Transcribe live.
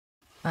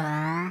What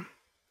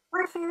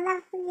a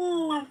lovely,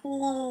 lovely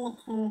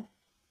little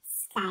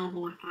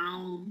Skyblock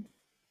island.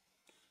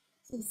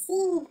 You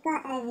see we've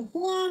got over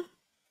here,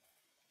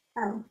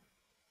 oh,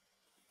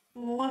 a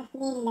lovely,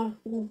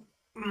 lovely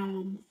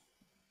island.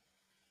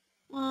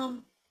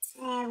 And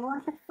a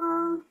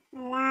waterfall, a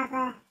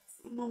lava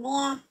under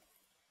there,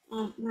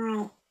 and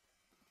my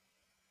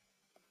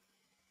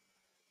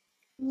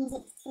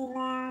music's too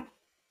loud.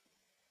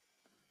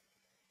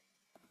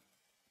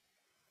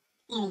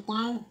 There we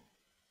go.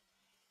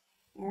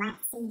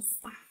 Relaxing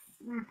stuff,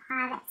 more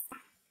pirate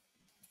stuff.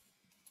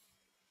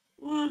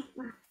 More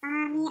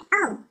farm here.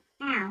 Oh!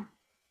 Ow!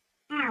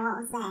 Ow, what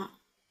was that?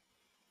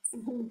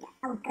 Something,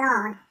 oh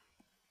god.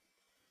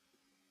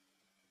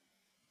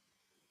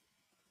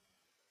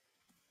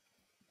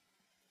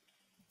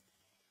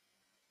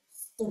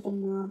 Stupid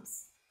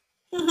mobs.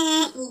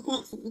 Haha, you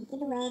can't shoot me through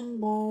the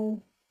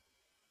window.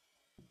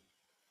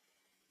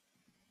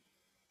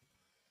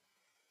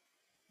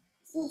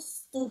 Is he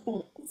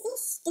stupid? Is he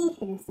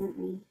stupid or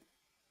something?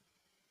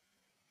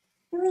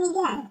 Where did he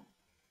go?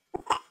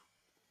 What the?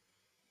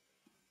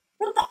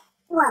 What the?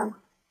 Whoa.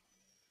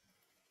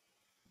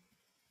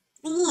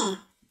 Yeah.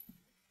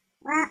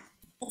 Well,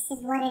 this is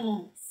what it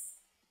is.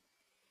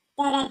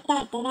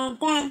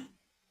 Da-da-da-da-da-da.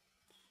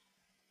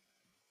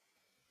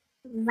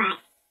 Right.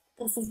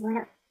 This is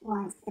what it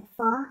was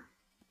before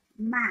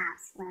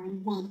mobs were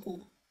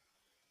invented.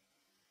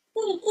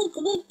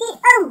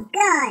 Oh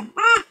god!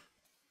 Ah!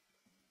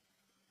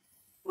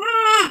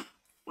 Ah!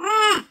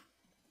 Ah!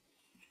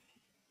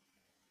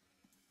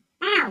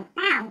 Ow!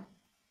 Ow!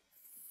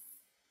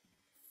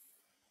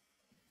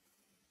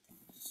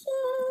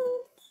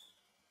 Shoot!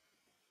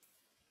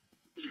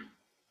 Ow!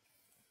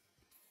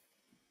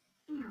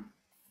 Ow!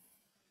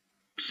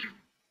 Ow!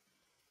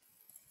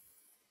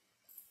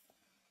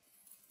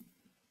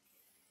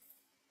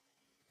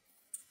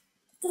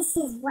 This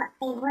is what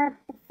they were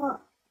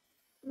before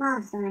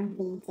mobs were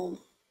invented.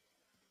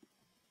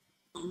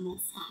 And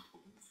this happened.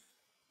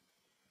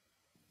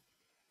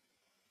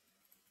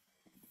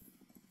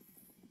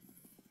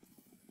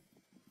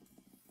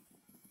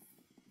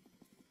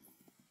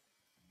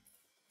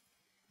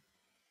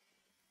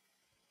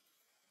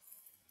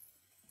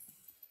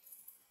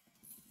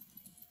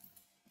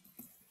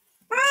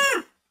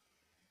 Ah!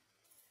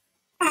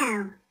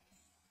 Ow!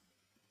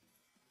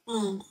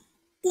 And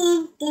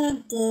dun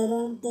dun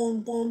dun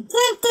dun dun dun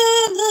dun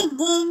dun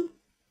dun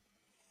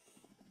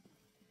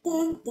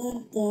dun dun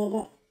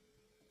dun.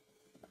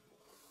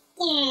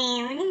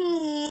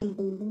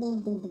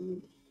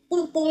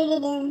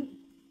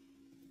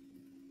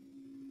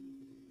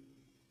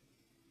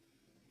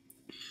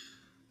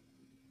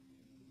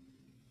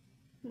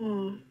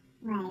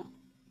 Right.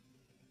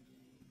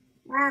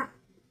 Well,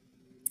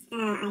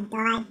 I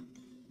died.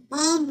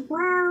 And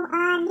well,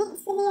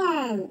 next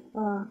video,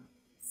 or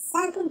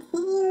so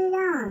continued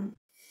on.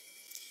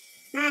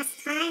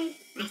 Last time,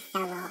 I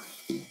fell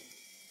off.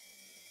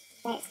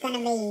 So it's gonna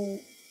be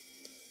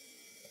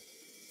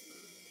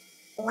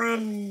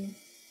one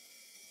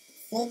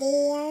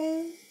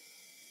video.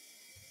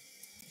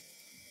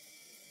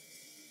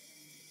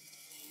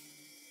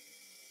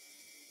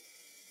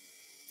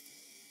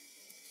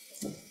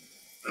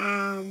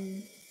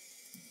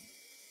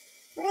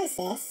 What is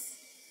this?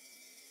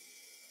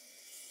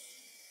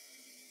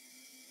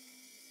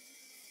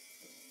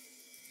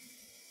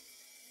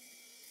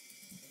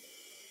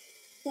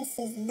 This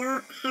is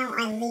not how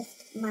I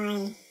lift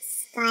my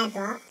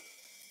skyblock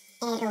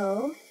at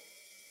all.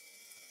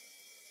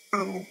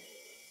 Oh.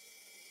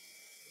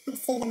 I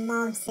see the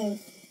mobs have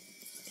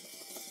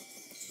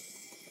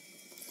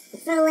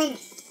ruined.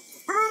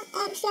 Oh,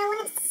 actually, I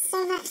wouldn't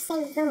so much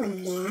say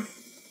ruined now.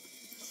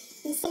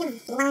 Instead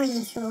of blowing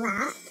it all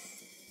up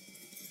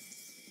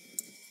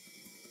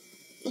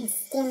and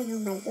stealing all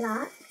my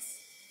blocks,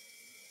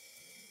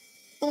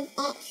 they've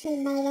actually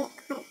made it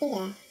quite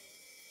bigger.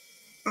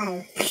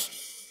 Oh,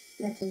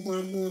 looking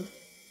down there.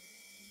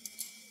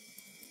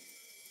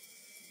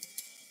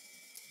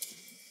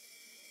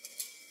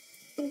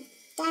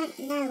 I don't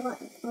know what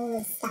all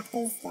this stuff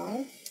is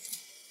though.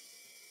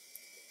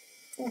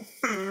 It's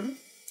a farm,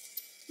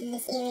 and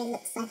this area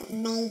looks like it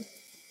may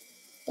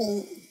be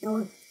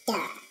all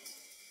dirt.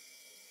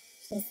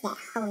 Just that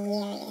whole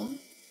area.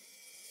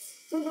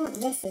 I don't know what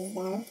this is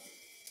though.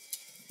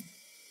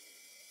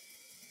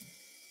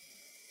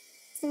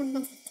 It's a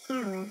massive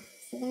tower.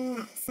 So there's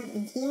like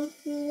something here,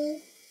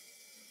 maybe?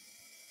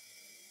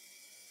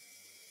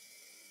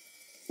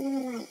 So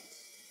like,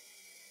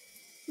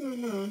 I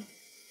don't know.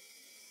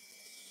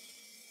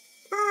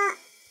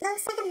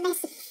 Looks like a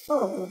massive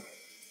fall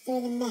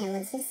through the middle.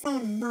 Is this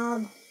like a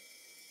mob?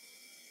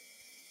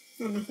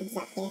 Oh, nothing's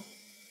up here.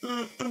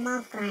 A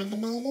mob grinder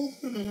maybe?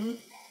 I don't know.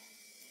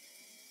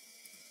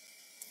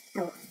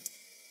 Oh.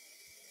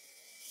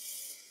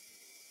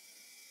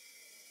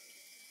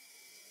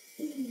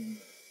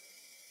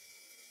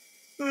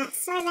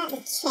 Sorry about the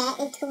chat.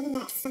 They're talking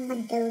about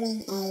someone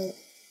building a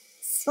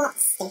SWAT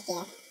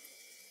sticker.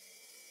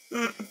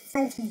 A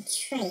floating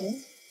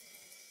tree.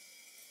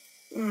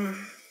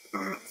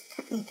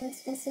 It's What's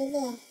supposed to be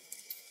there?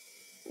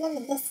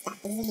 Whatever this stuff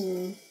is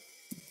anyway.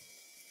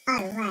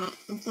 Oh right,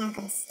 I've now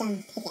got a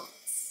stone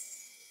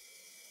pickaxe.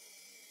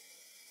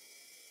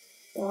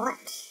 What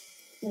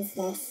is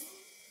this?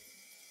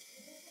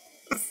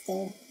 Let's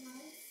do.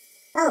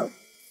 Oh!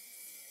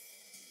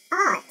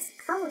 Oh, it's a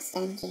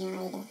cobblestone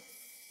generator.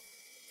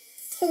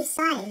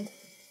 Two-sided.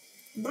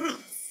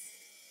 Nice.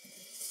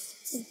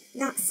 Just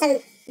not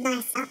so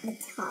nice up the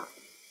top.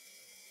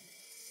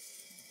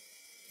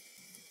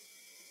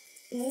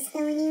 Does this go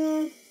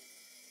anywhere?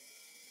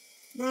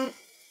 No.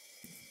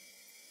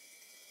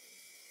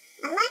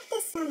 I like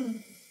this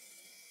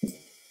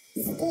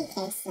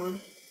staircase though.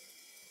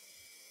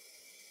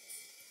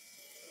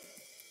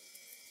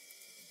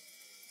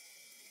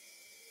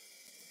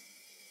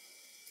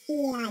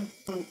 Yeah, I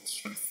don't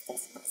trust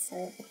this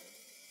whatsoever.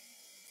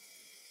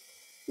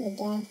 Here we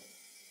go.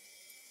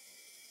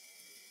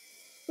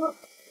 Whoop.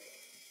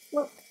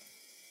 Whoop.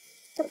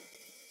 Whoop.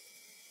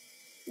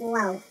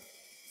 Whoa.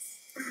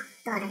 Oh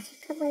god, I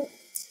should probably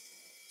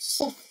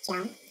shift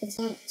jump, because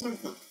you don't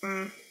jump that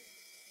far.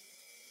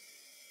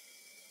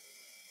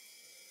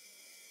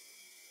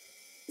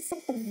 It's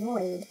like the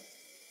void.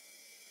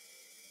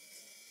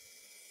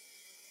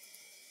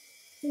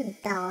 Oh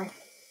god.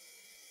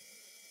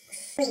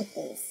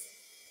 Creepers.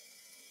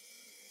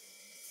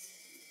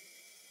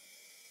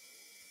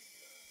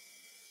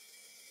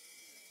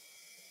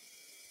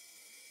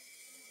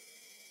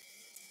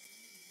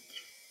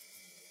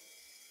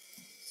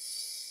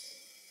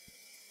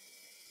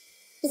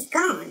 He's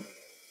gone.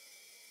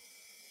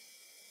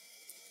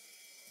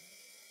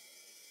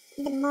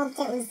 The mob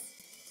that was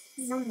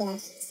zombie, I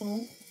should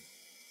say.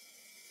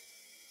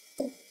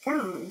 He's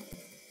gone.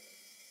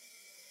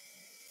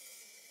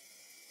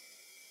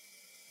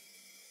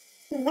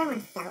 That one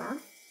fell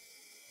off.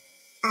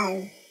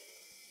 Oh.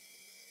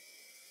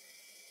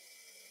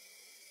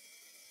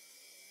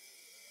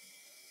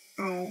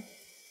 Oh.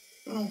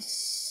 Oh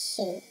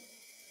shoot.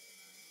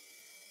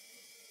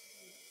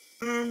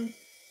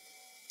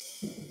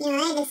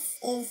 This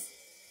is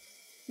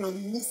my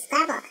new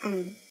Skyblock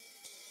home.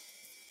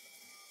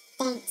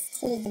 Thanks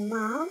to the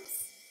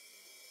mobs.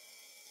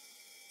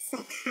 It's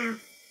like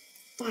half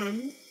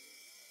done.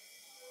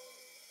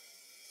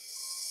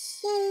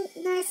 Shoot,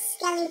 no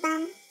skelly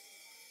bum.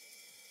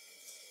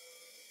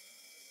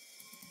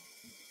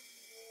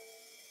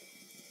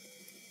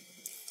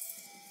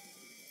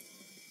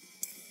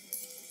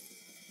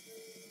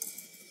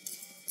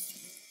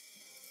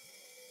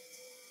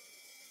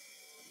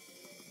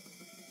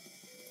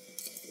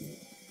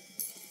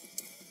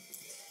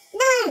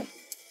 No!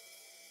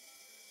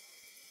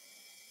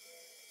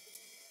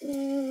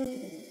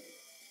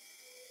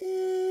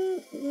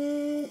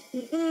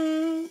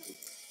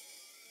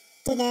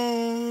 Ta-da!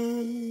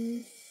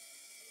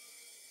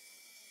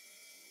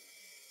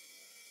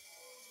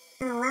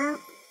 Oh well.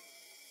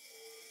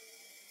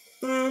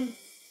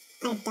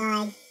 I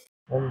died.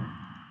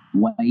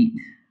 Wait.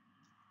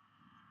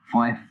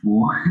 5,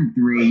 4,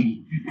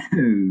 3,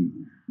 2,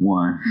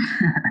 1.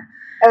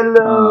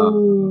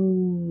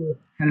 Hello.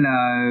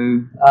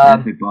 Hello.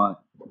 Everybody.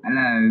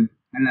 Hello.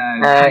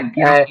 Hello.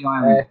 Get off the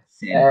island,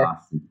 sad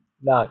bastard.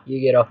 No, you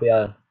get off the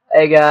island.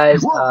 Hey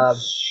guys. What?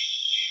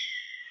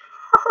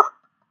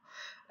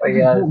 I Hey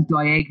just guys. walked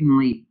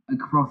diagonally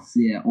across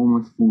there,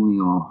 almost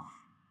falling off.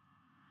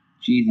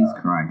 Jesus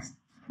Christ.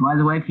 By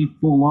the way, if you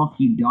fall off,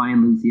 you die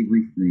and lose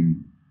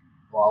everything.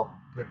 Well,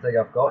 good thing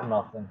I've got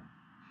nothing.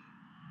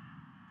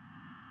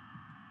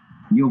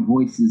 Your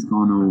voice has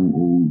gone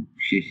all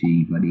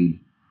shitty,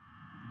 buddy.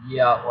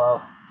 Yeah,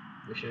 well,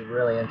 we should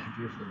really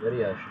introduce the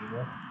video, shouldn't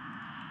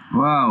we?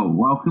 Well,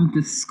 welcome to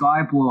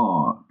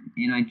Skyblock.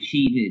 And I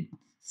cheated.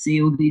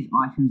 See all these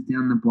items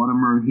down the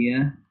bottom row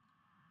here?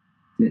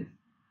 That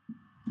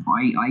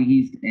I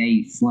used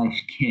a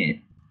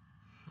 /kit.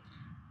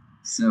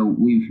 So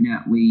we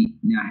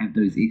now have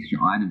those extra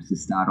items to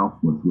start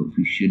off with, which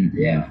we shouldn't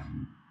have.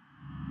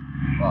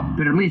 Well,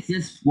 but at least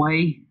this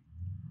way,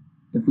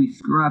 if we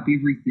screw up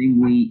everything,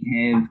 we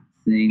have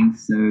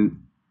things. So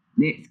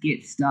let's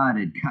get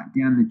started. Cut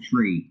down the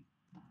tree.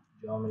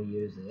 do you want me to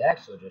use the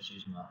axe or just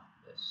use my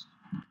fist?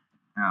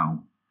 Ow.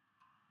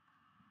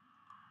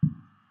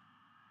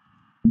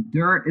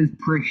 Dirt is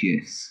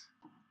precious.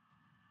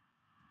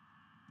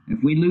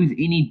 If we lose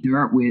any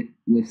dirt,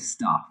 we're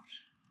stuffed.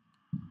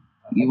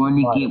 You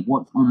only get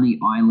what's on the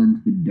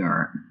island for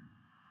dirt.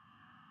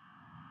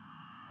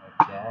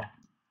 Okay.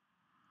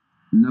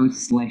 No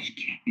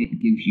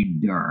 /kit gives you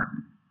dirt.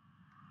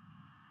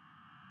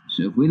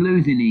 So if we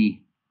lose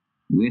any,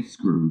 we're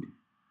screwed.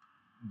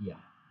 Yeah.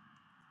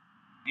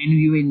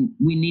 And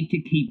we need to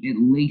keep at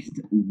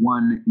least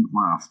one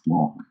glass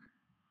block.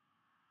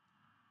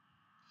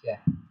 Yeah.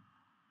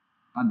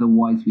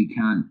 Otherwise we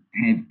can't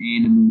have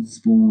animals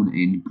spawn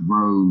and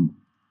grow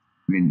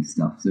and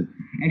stuff. So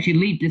actually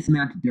leave this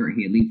amount of dirt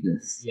here. Leave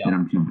this that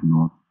I'm jumping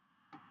on.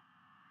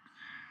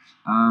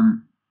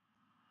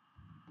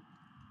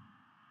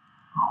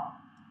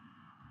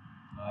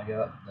 I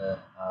got the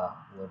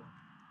wood.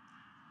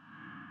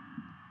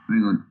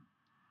 Hang on.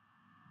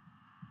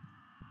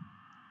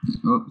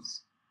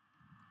 Oops.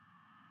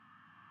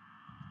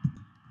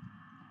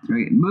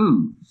 Sorry,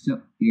 move!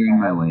 So, you're in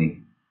my way.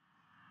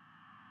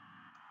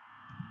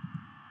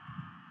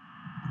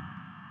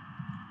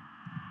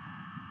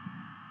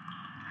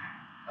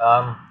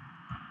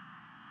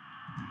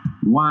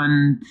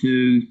 One,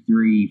 two,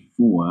 three,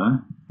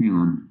 four. Hang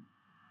on.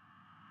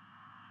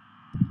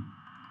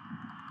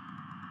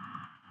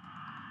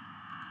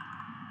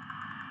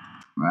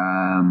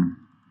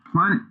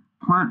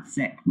 Plant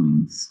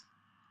saplings.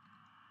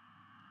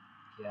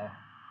 Yeah.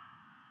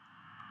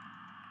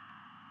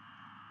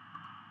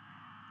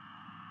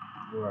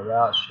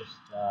 Whereabouts? Just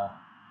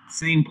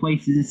Same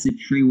place as the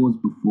tree was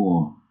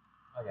before.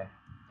 okay.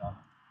 Done.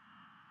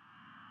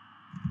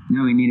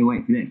 Now we need to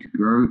wait for that to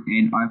grow,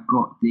 and I've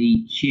got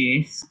the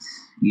chest.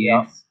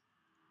 Yes.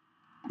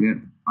 Yep.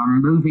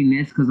 I'm moving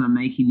this because I'm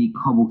making the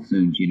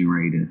cobblestone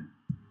generator.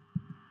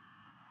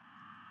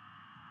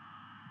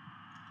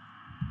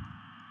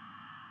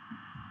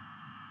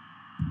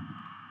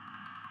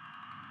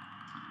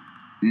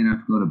 And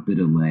I've got a bit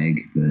of lag,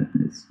 but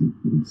that's good.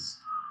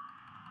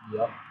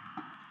 Yep.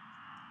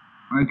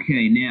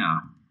 Okay,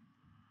 now.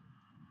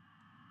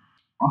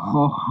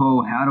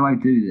 Oh, how do I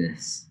do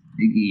this?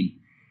 Again,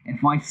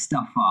 if I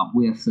stuff up,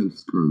 we are so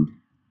screwed.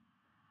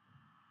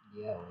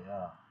 Yeah, we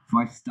are. If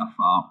I stuff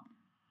up,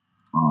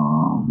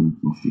 oh, we've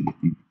lost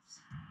everything.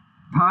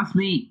 Pass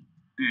me.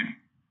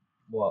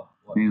 What?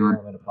 What Hang do you on.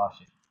 want me to pass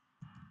you?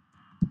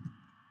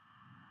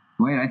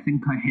 Wait, I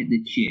think I hit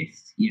the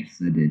chest.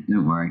 Yes, I did.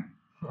 Don't worry.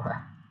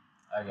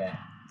 Okay.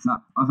 So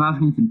I was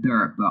asking for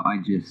dirt, but I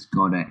just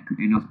got it,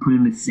 and I was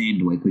putting the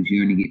sand away because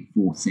you only get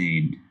 4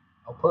 sand.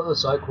 I'll put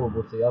this oak wood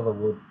with the other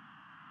wood.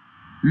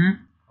 Hmm?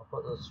 I'll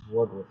put this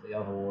wood with the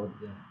other wood,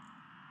 yeah.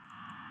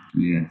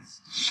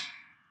 Yes.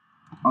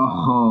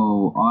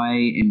 Oh, I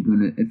am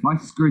gonna. If I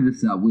screw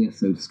this up, we are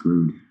so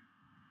screwed.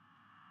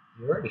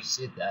 You already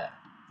said that.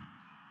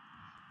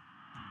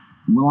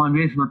 Well, I'm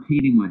just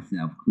repeating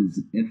myself because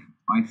if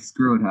I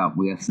screw it up,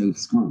 we are so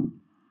screwed.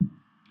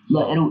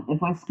 Look,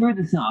 if I screw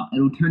this up,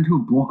 it'll turn to a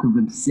block of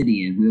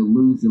obsidian. We'll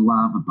lose the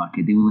lava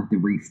bucket. Then we'll have to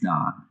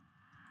restart.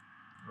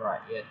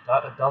 Right, yeah,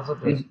 it does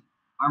it.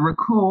 I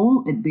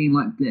recall it being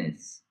like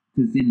this,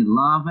 because then the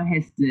lava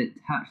has to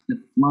touch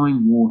the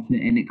flowing water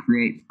and it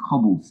creates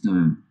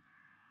cobblestone.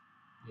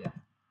 Yeah.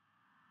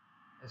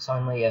 It's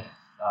only if,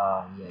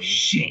 yeah,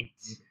 Shit.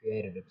 You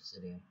created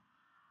obsidian.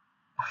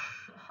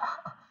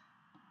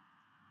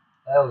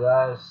 Well,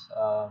 guys,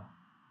 yeah.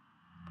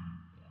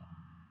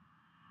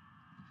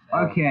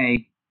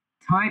 Okay,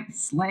 type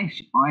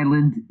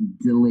 /island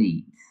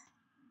delete.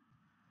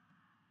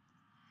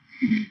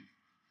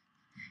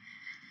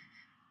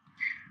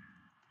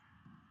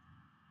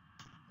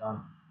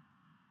 Done.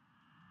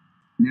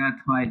 Now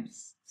type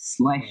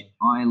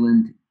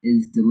 /island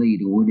is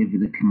delete, or whatever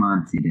the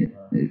command said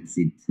it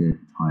said to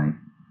type.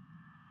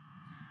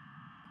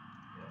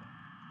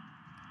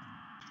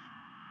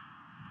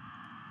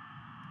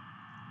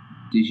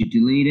 Did you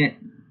delete it?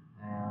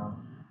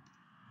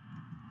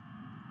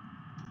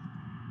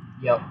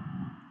 Yep.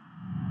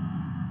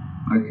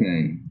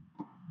 Okay.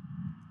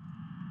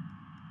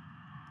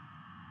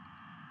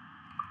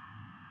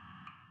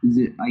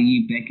 Are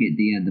you back at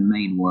the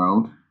main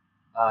world?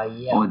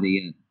 Yeah. Or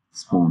the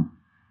spawn?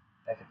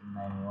 Back at the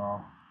main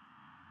world.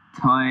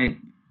 Type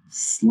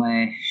 /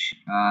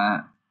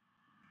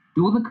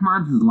 do all the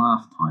commands as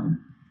last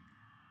time.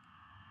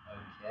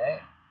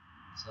 Okay.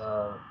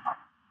 So.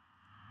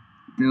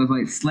 There was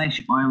like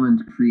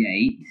 /island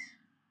create.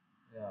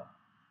 Yeah.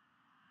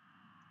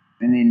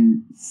 And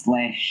then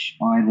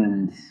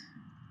 /island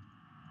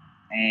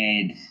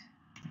add,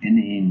 and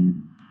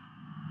then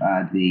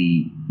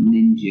the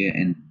ninja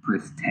and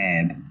press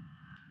tab.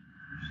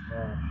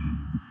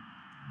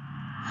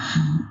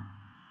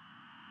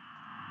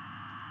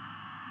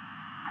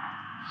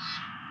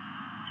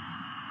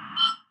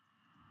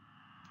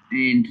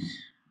 And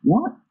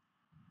what?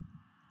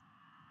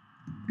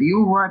 Are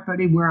you alright,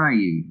 buddy? Where are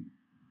you?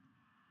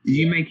 Did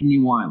you make a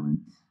new island?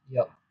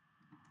 Yep.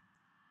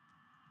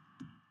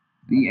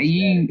 Are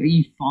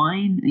you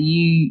fine? Are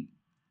you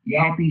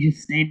happy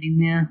just standing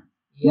there?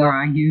 Yeah. Where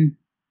are you?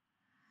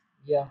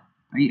 Yeah.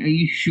 Are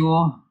you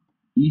sure?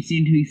 You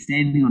seem to be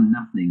standing on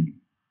nothing.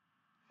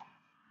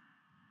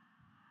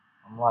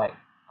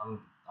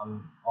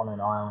 I'm on an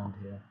island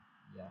here.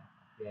 Yeah.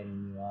 Creating a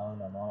new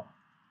island, I'm on it.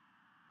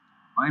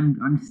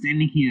 I'm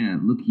standing here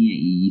looking at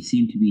you. You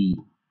seem to be.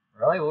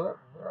 Really? Where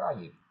are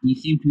you? You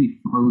seem to be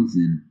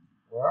frozen.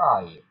 Where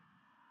are you?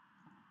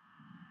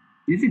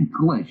 There's a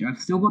glitch. I've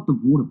still got the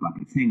water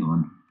buckets. Hang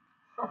on.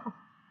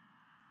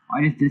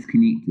 I just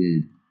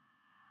disconnected.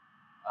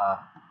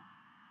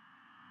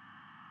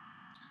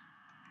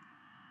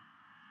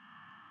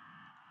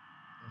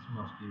 This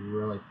must be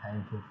really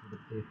painful for the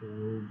people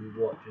who will be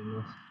watching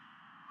this.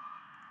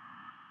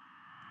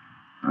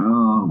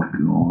 Oh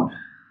god.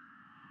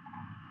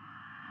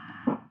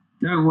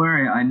 Don't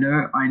worry, I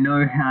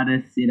know how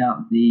to set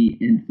up the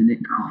infinite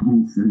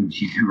cobblestone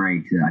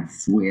generator, I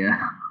swear.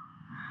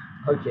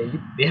 Okay, you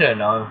better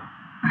know.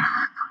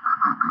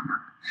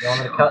 You want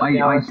me to cut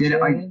down the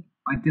stream?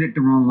 I did it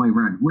the wrong way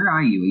around. Where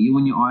are you? Are you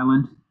on your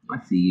island? I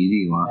see you. There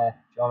you are. Do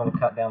you want me to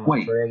cut down this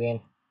Wait. tree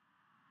again?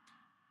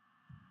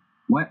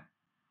 What?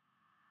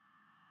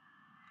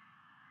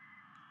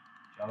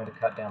 Do you want me to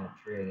cut down the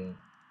tree again?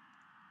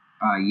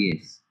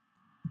 Yes.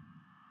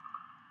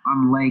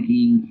 I'm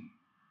lagging.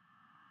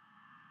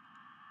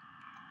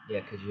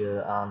 Yeah, because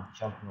you're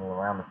jumping all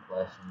around the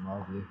place in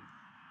my view.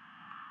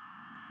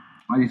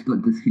 I just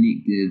got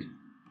disconnected.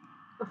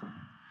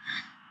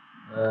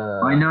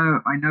 I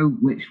know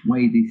which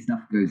way this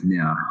stuff goes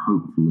now,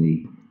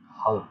 hopefully.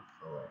 Hopefully.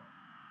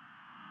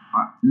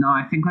 No,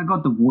 I think I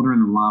got the water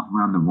and the lava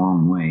around the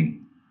wrong way.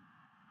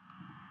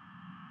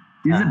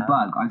 There's a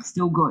bug. I've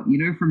still got, you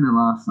know, from the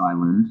last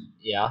island.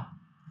 Yeah.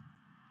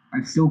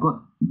 I've still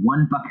got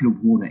 1 bucket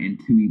of water and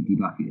 2 empty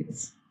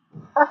buckets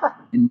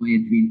in my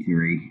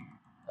inventory.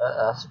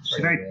 That's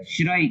pretty weird.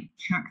 Should I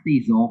chuck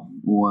these off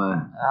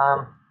or?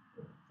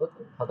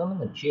 Put them in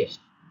the chest.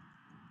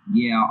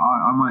 Yeah,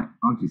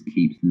 I'll just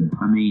keep them.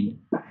 I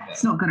mean,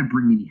 it's not going to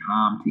bring any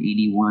harm to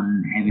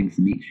anyone having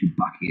some extra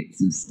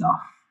buckets and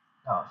stuff.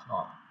 No, it's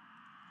not.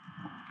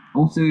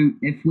 Also,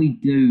 if we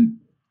do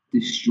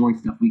destroy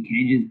stuff, we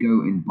can just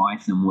go and buy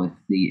some with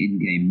the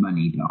in-game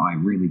money, but I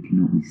really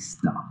cannot be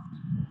stuffed.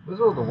 Where's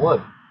all the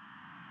wood?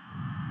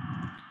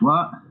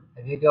 What?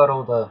 Have you got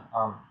all the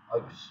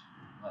oaks,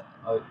 like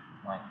oak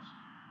planks?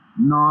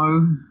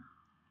 No,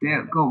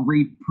 that got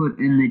re-put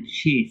in the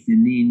chest,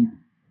 and then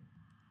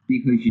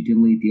because you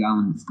delete the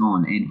island, it's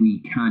gone, and we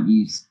can't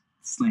use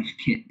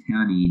 /kit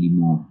townie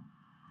anymore.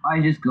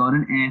 I just got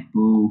an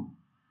apple.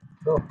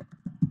 Cool.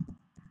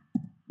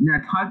 Now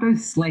type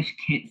those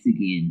 /kits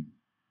again.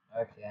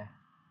 Okay.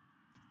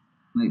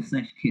 Like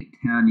 /kit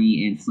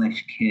townie and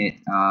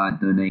 /kit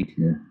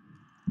donator.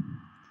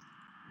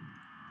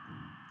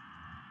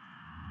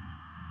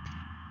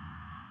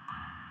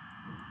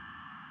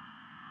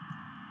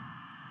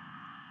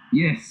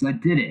 Yes, I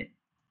did it.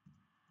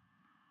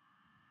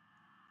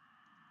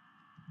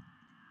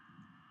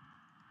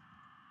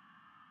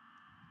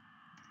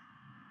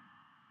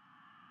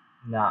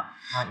 Nah,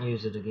 can't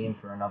use it again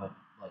for another,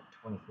 like,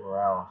 24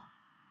 hours.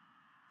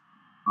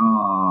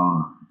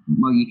 Oh,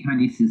 well, you can't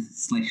use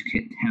this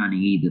 /kit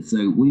townie either,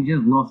 so we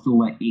just lost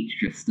all that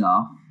extra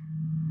stuff.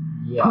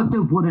 Yeah. Put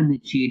the wood in the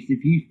chest.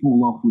 If you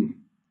fall off with...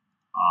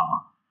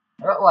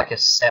 I got, like, a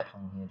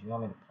sapling here. Do you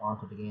want me to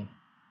plant it again?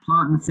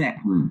 Plant the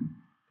sapling.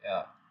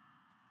 Yeah.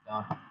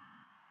 Done.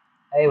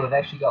 Hey, we've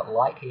actually got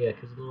light here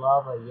because of the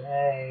lava.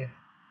 Yay.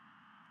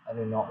 I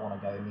do not want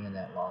to go near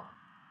that lava.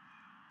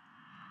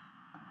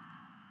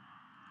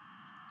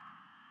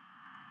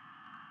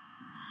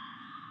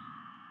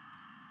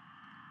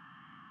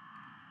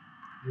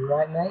 You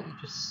right, mate? You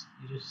just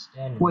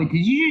standing. Wait,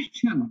 did you just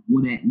chuck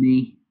wood at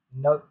me?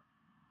 Nope.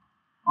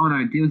 Oh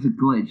no, there was a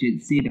glitch.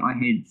 It said I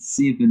had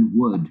 7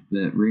 wood,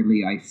 but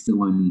really I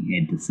still only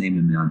had the same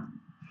amount.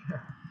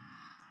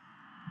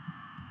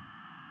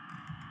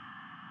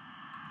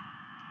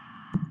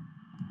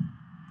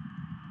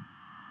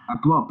 I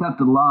blocked up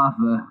the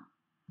lava.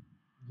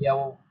 Yeah,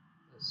 well,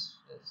 it's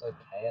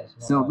okay. It's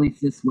not So like... at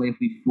least this way, if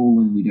we fall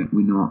in,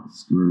 we're not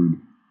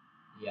screwed.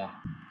 Yeah.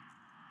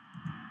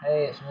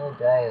 Hey, it's a new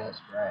day.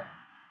 That's great.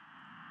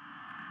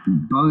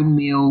 Bone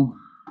meal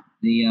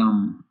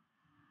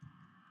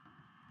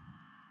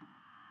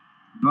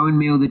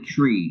the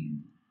tree.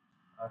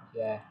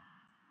 Okay.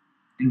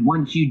 And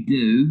once you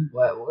do...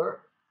 Wait, where?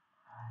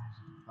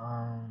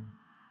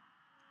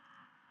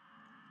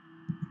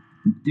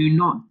 Do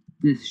not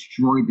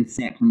destroy the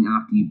sapling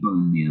after you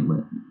bone meal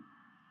it.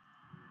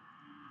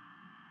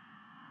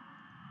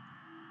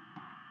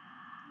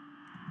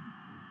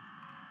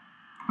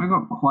 I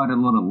got quite a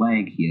lot of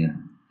lag here.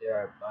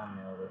 Yeah, I bone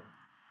mealed it.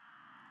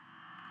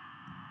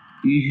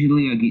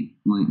 Usually I get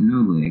like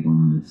no lag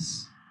on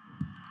this.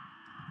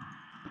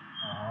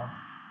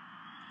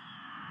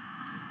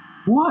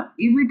 What?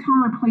 Every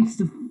time I place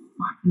the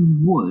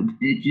fucking wood,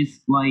 it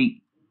just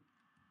like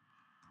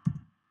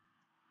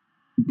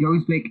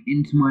goes back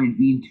into my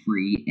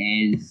inventory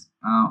as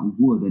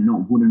wood and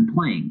not wooden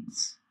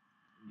planks.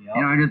 Yep.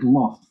 And I just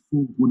lost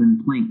 4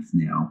 wooden planks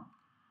now.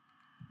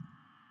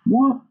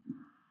 What?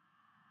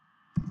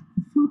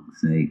 For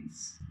fuck's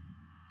sakes.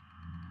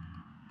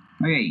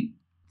 Okay,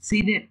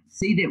 see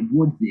that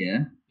wood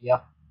there?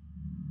 Yep.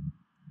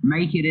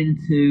 Make it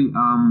into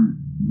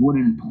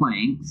wooden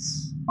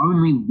planks.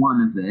 Only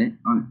one of it.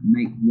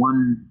 Make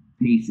 1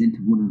 piece into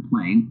wooden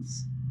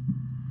planks.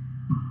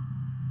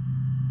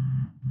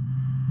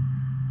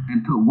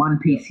 And put 1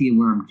 piece here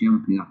where I'm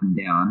jumping up and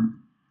down.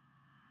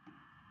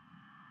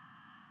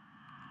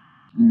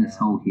 In this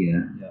hole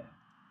here. Yep.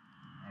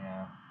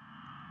 Yeah.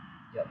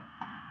 Yep.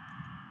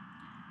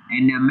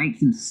 And now make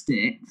some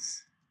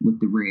sticks with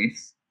the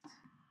rest.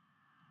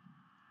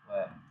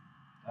 Wait.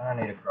 I don't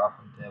need a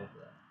crafting table for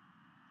that.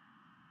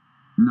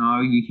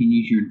 No, you can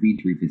use your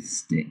inventory for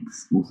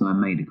sticks. Also, I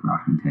made a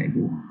crafting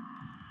table.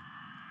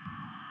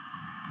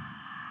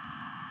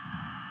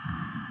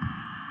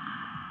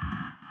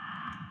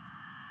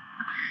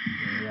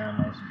 Yeah, I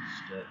made some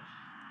sticks.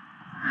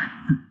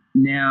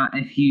 Now,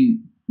 if you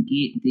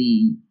get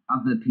the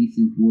other piece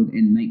of wood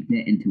and make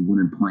that into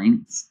wooden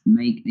planks.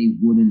 Make a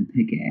wooden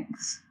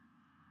pickaxe.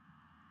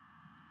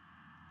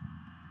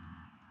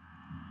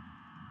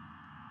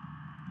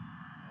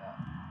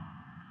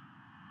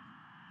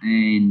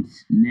 And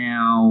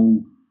now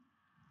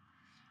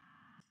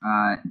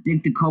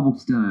dig the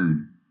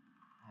cobblestone.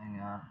 Hang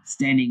on.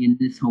 Standing in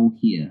this hole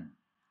here.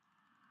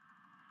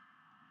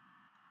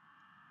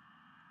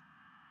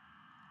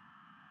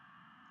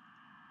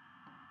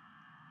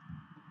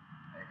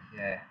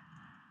 Okay.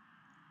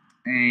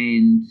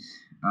 And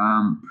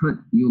put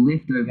your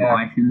leftover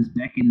items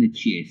back in the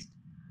chest.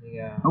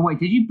 Yeah. Oh wait,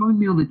 did you bone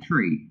meal the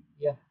tree?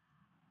 Yeah.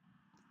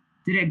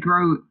 Did it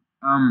grow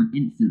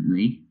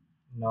instantly?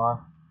 No.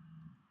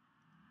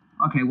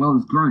 Okay, well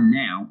it's grown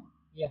now.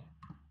 Yeah.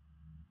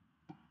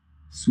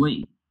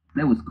 Sweet.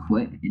 That was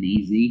quick and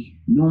easy.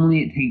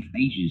 Normally it takes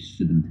ages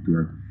for them to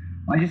grow.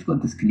 I just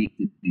got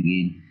disconnected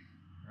again.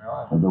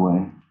 Right. By the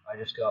way. I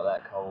just got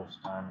that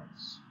cobblestone.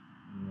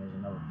 There's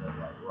another bit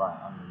like right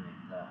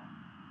underneath that.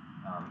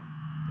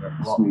 Dirt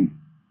block. Sweet. Do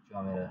you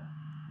want me to?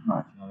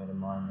 Right. Do you want me to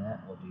mine that,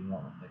 or do you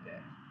want the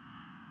pickaxe?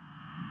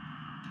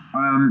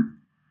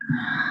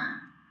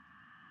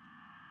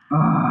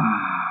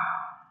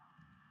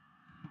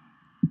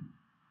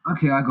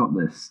 Okay, I got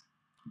this.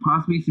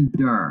 Pass me some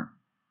dirt.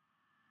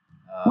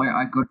 Wait,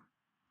 I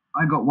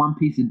got one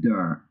piece of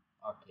dirt.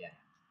 Okay.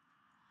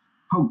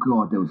 Oh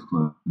god, that was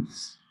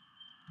close.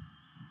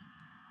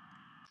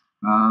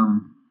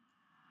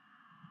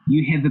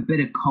 You have a bit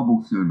of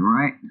cobblestone,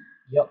 right?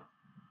 Yep.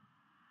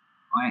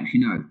 I actually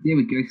know. There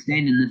we go.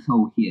 Stand in this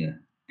hole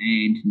here.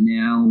 And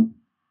now,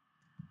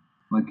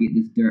 if I get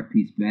this dirt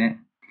piece back,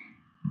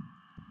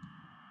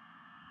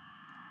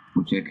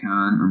 which I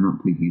can't, I'm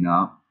not picking it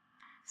up.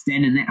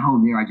 Stand in that hole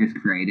there I just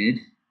created.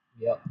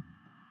 Yep.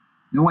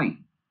 No, wait.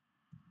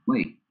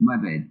 Wait, my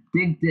bad.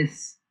 Dig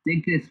this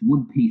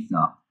wood piece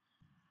up.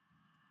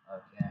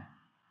 Okay.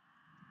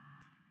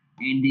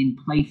 And then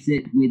place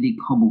it where the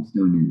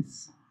cobblestone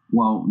is.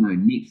 Well, no,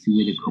 next to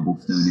where the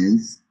cobblestone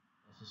is.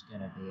 This is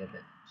gonna be a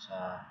bit.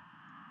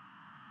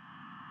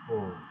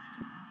 Oh.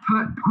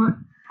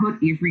 Put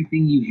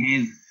everything you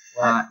have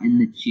in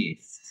the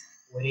chest.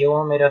 Where do you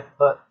want me to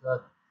put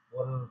the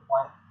wooden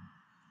plank?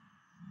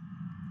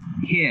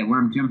 Here, where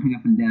I'm jumping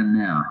up and down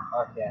now.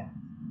 Okay.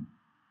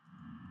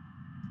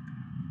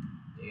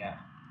 Yeah.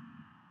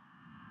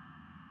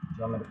 Do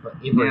you want me to put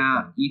everything?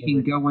 Now, you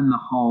can go in the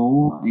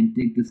hole and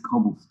dig this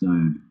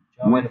cobblestone.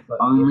 With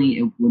only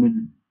a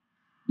wooden...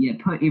 Yeah,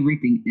 put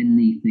everything in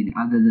the thing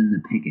other than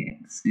the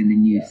pickaxe, and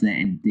then use that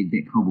and dig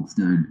that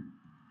cobblestone.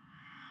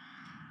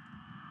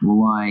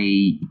 Well,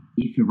 I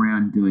F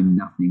around doing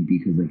nothing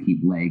because I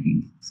keep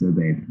lagging so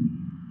badly.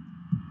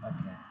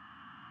 Okay.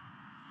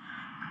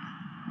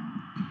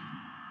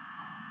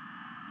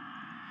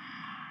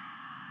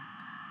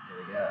 There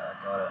we go, I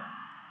got it.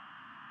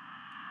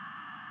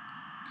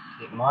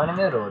 Keep mining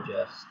it or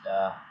just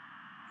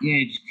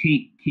Yeah, just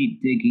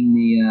keep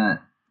digging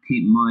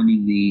keep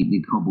mining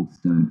the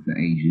cobblestone for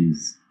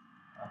ages.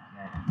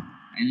 Okay.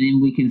 And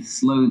then we can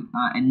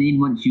and then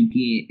once you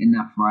get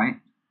enough, right?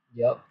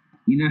 Yep.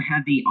 You know how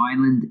the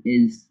island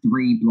is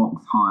 3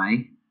 blocks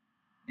high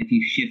if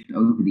you shift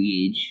over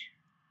the edge?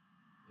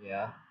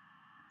 Yeah.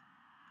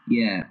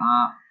 Yeah,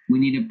 we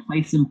need to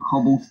place some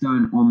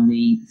cobblestone on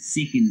the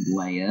second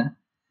layer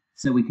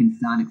so we can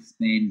start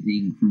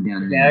expanding from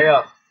down there. I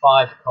got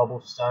 5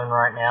 cobblestone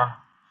right now.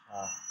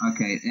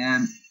 Okay,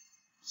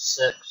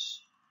 6.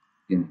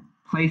 Yeah.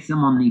 Place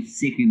them on the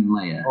second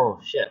layer. Oh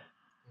shit.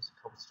 This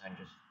cobblestone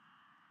just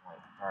like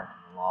burnt in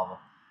the lava.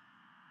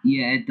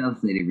 Yeah, it does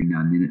that every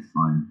now and then, it's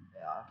fine.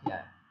 Yeah,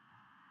 okay.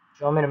 Do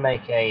you want me to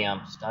make a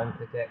stone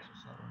pickaxe or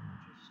something? Or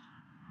just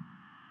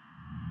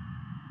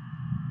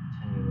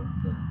continue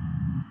with the...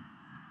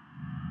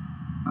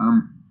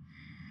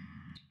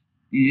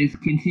 You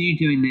just continue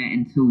doing that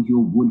until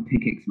your wood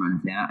pickaxe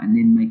runs out, and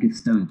then make a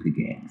stone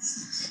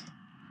pickaxe.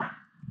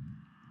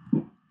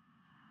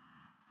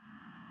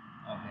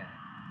 Okay.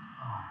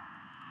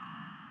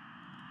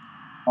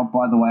 Oh,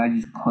 by the way, I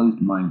just closed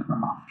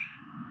Minecraft.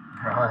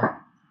 Right.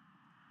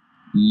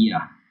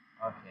 Yeah.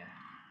 Okay.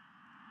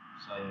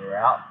 So you're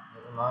out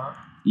at the moment?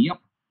 Yep,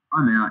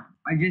 I'm out.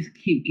 I just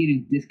keep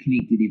getting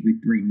disconnected every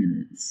 3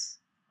 minutes.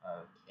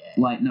 Okay.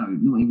 Like, no,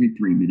 not every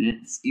 3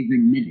 minutes, every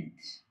minute.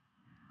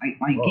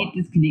 I get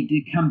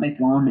disconnected, come back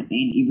on, and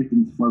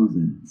everything's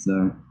frozen,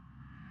 so...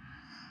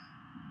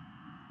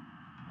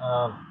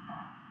 Yeah.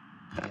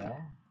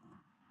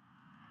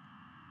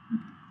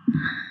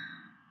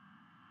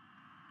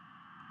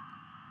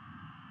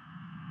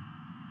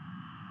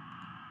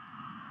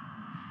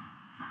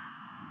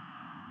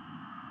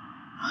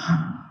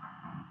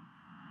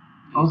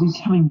 I'll be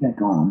coming back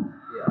on.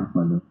 Yeah.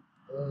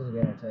 This is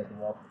gonna take a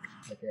while for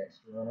this pickaxe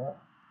to run out.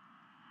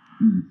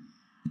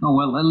 Oh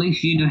well, at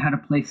least you know how to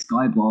play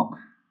Skyblock.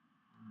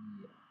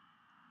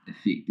 Yeah.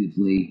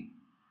 Effectively.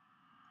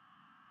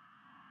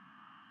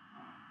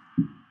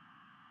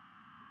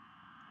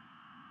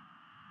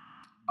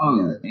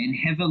 Oh, and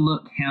have a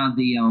look how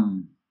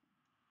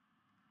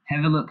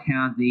Have a look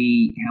how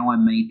I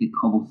made the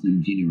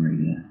cobblestone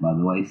generator, by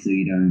the way, so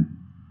you don't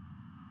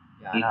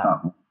Yeah, I know.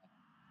 up.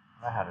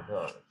 I know how to do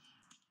it.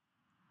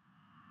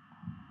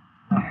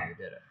 I know how you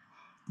did it.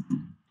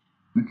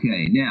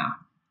 Okay, now.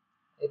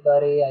 Hey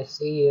buddy, I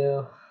see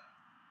you.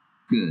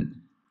 Good.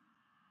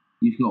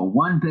 You've got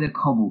 1 bit of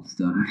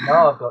cobblestone.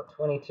 No, I've got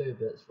 22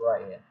 bits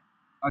right here.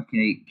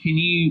 Okay, can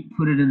you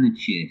put it in the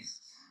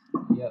chest?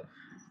 Yep,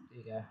 there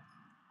you go.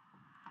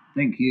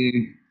 Thank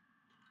you.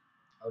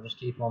 I'll just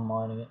keep on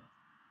mining it.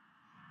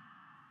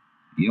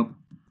 Yep.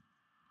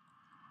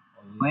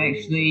 I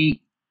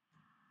actually...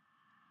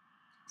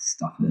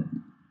 Stuff it.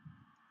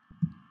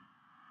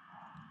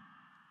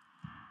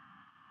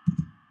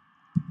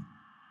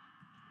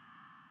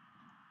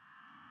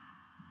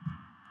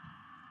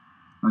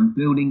 I'm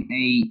building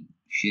a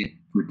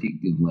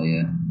protective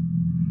layer.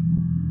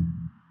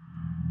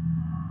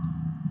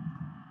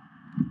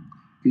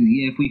 Because,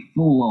 yeah, if we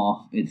fall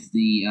off, it's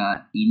the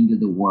end of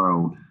the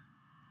world.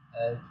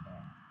 Okay.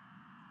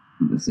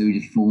 So we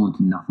just fall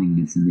into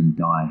nothingness and then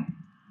die.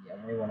 Yeah,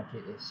 we want to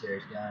keep this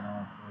series going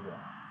on for a while.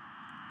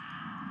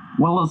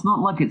 Well, it's not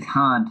like it's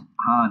hard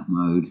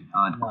mode,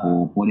 hardcore,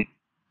 No. whatever.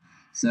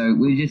 So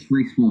we just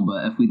respawn,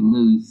 but if we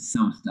lose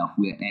some stuff,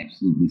 we're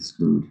absolutely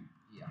screwed.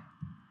 Yeah.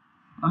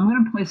 I'm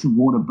going to place a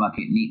water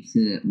bucket next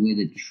to where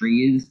the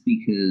tree is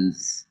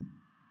because...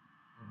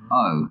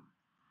 Oh.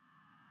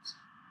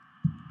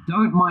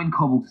 Don't mine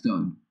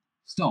cobblestone.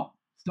 Stop.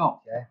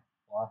 Okay,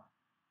 why?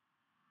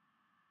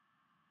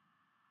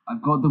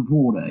 I've got the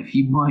water. If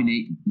you mine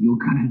it, you're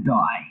going to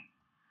die.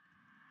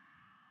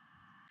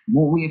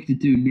 What we have to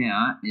do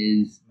now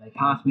is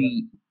pass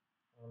me...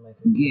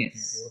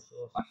 Yes,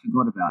 I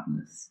forgot about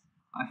this.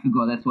 I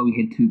forgot, that's why we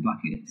had 2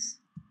 buckets.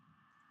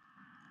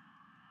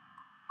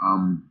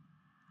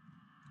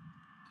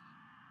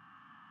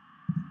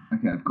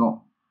 Okay, I've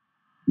got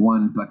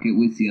 1 bucket.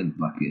 Where's the other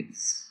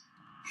buckets?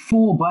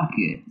 4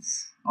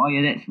 buckets! Oh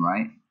yeah, that's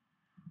right.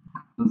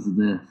 Because of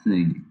the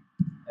thing.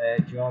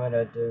 Do you want me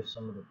to do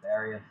some of the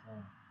barrier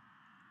thing?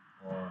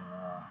 Or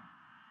are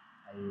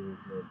you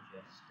good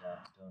just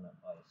doing it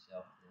by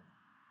yourself then?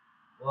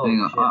 Whoa, Hang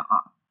on, shit.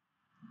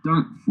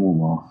 don't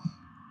fall off.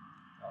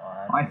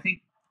 Oh, I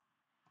think...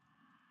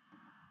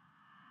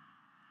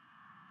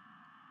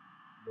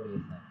 What do you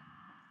think?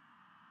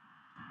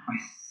 I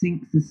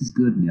think this is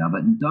good now,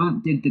 but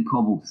don't dig the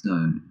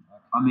cobblestone.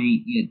 Okay. I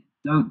mean, yeah,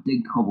 don't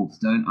dig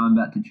cobblestone. I'm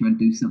about to try and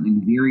do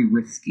something very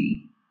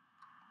risky.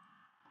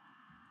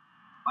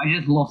 I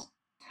just lost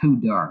 2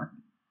 dirt.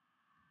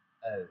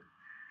 Oh.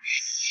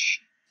 Shh.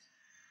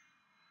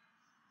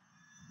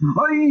 Whoa,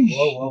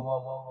 whoa, whoa, whoa,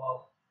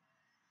 whoa.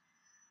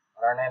 I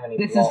don't have any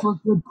This blocks. is for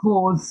good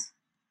cause.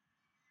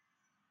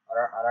 I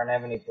don't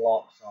have any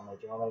blocks on me.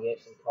 Do you want me to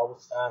get some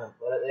cobblestone and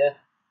put it there?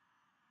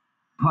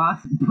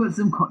 Put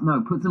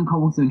some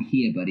cobblestone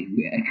here, buddy.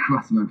 We're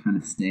across where I'm trying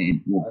to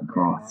stand. Walk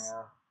across.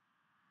 Now.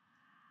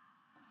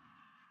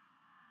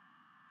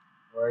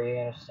 Where are you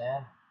gonna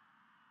stand?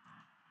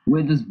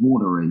 Where this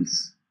water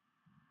is.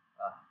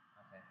 Oh,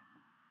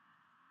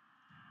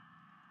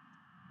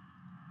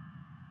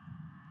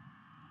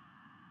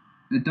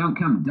 okay. Don't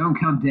come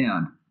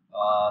down.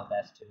 Oh,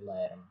 that's too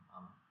late.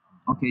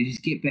 Okay,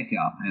 just get back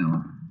up. Hang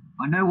on.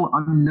 I know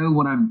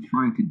what I'm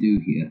trying to do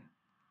here.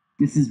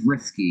 This is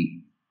risky.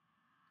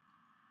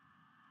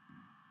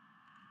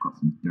 Got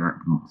some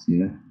dirt blocks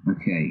here.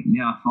 Okay,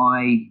 now if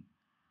I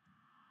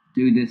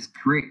do this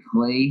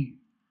correctly,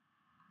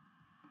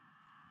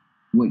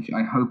 which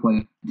I hope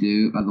I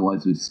do,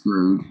 otherwise we're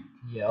screwed.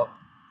 Yep.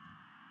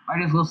 I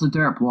just lost a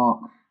dirt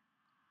block.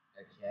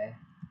 Okay.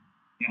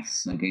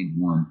 Yes, I gained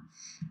 1.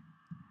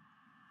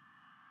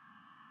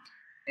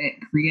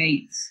 It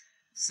creates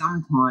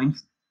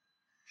sometimes.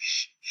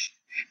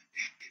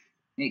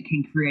 It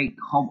can create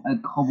a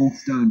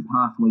cobblestone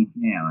pathway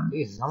down.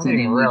 Jesus, I'm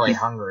getting really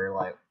hungry,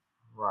 like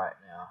right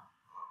now.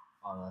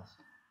 On this.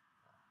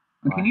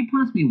 Can you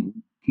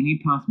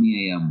pass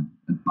me a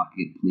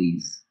bucket,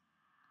 please?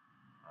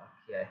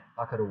 Okay.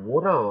 Bucket of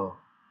water or?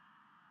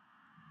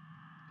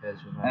 Yeah,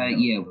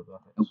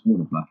 a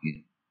water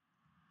bucket.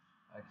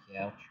 Okay,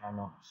 I'll try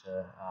not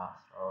to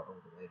throw it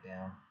all the way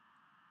down.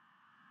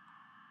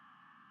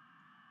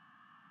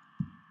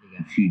 There you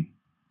go.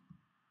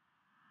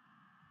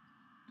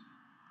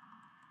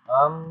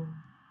 I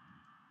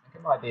think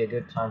it might be a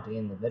good time to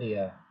end the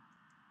video.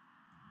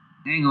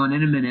 Hang on,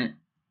 in a minute.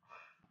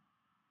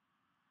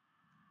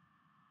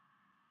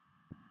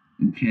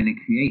 I'm trying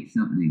to create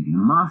something, a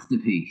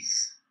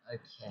masterpiece.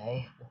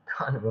 Okay, what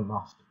kind of a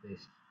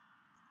masterpiece?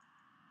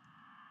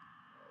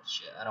 Oh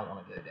shit, I don't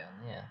want to go down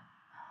there.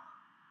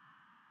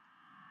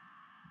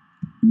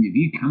 If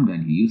you come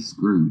down here, you're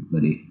screwed,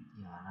 buddy.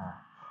 Yeah, I know.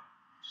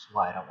 Which is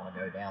why I don't want to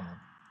go down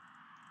there.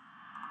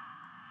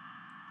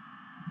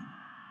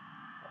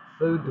 What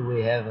food do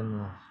we have in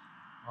the...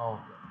 Oh,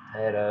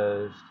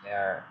 potatoes,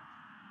 carrot,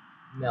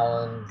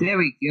 melon. There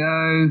we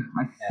go.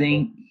 I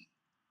think...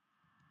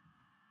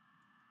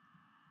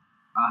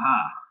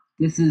 Aha.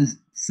 This is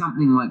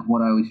something like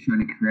what I was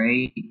trying to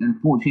create.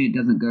 Unfortunately, it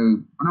doesn't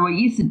go. Oh no,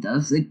 yes, it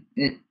does. It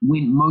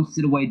went most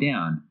of the way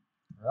down.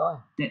 Really?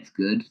 That's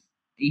good.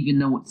 Even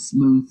though it's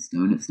smooth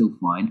stone, it's still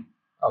fine.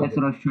 Oh, That's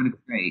what I was trying to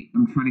create. I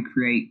was trying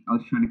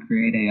to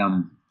create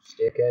a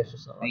staircase or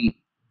something.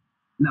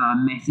 a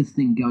massive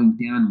thing going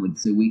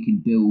downwards so we can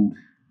build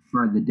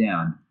further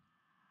down.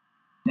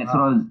 That's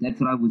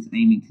what I was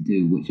aiming to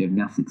do, which I've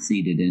now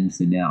succeeded in.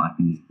 So now I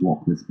can just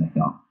block this back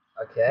up.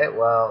 Okay,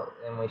 well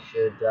then we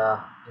should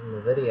end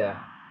the video.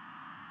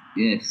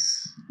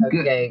 Yes.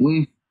 Okay.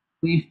 Good.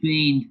 We've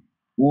been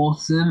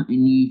awesome,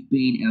 and you've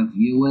been our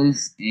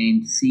viewers.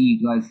 And see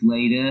you guys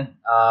later.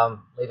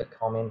 Leave a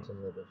comment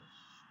in the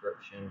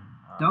description.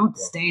 Don't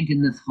stand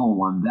in this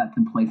hole. I'm about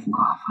to place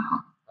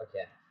lava.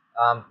 Okay.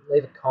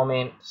 Leave a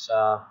comment.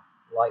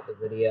 Like the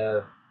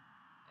video,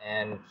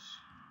 and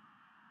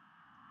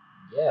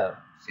yeah,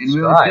 subscribe. And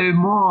we'll do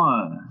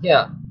more.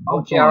 Yeah.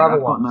 Watch our other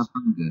I've got ones.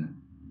 no hunger.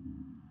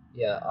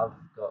 Yeah, I've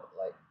got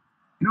like.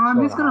 You know,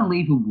 I'm just gonna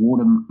leave a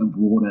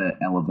water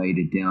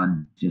elevator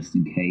down just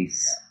in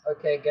case.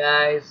 Okay,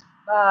 guys.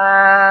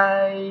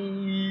 Bye.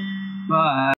 Bye.